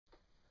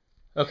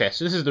Okay,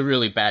 so this is the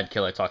really bad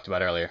kill I talked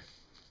about earlier.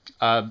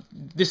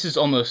 This is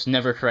almost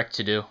never correct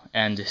to do,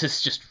 and this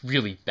is just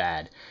really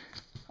bad.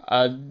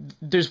 Uh,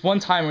 there's one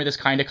time where this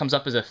kind of comes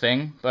up as a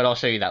thing, but I'll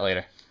show you that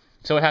later.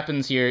 So what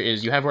happens here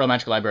is you have Royal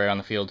Magical Library on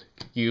the field.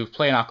 You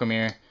play an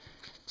Aquamirror,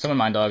 summon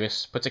Mind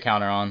August, puts a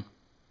counter on.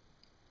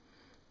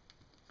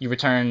 You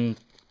return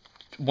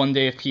one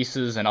Day of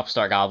Pieces and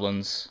Upstart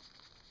Goblins.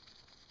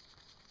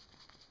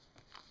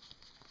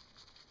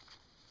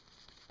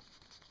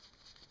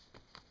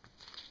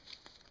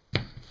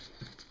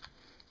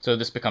 So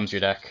this becomes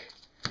your deck.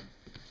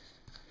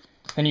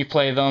 Then you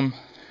play them,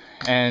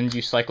 and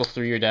you cycle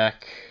through your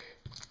deck.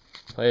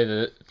 By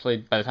the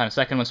time the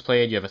second one's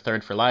played, you have a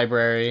third for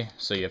library,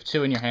 so you have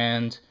two in your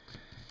hand.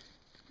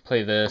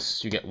 Play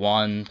this, you get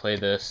one. Play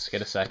this,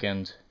 get a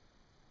second.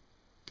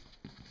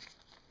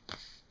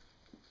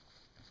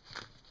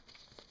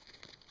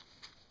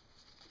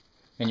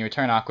 Then you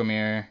return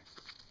Aquamirror,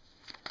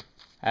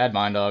 add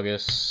Mind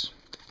August,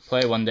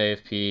 play one Day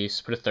of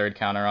Peace, put a third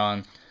counter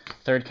on.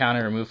 Third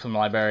counter, remove from the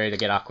library to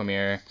get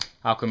Aquamirror.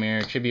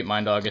 Aquamirror, tribute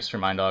Mind August for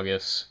Mind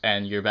August,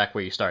 and you're back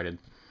where you started.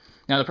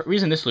 Now, the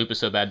reason this loop is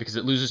so bad because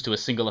it loses to a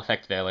single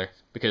effect Veiler,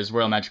 because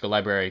Royal Magical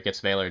Library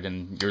gets Veilered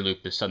and your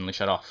loop is suddenly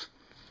shut off.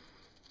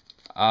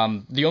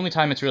 The only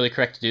time it's really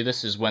correct to do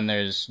this is when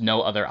there's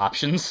no other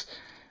options,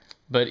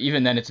 but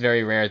even then it's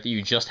very rare that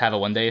you just have a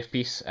one Day of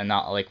Peace and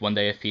not like one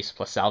Day of Peace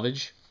plus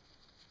Salvage.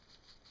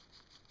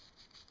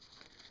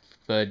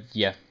 But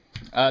yeah.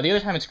 The other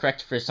time it's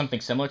correct for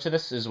something similar to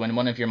this is when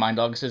one of your Mind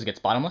Augusts gets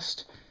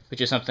Bottomless, which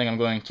is something I'm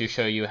going to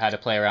show you how to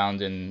play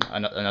around in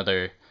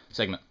another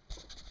segment.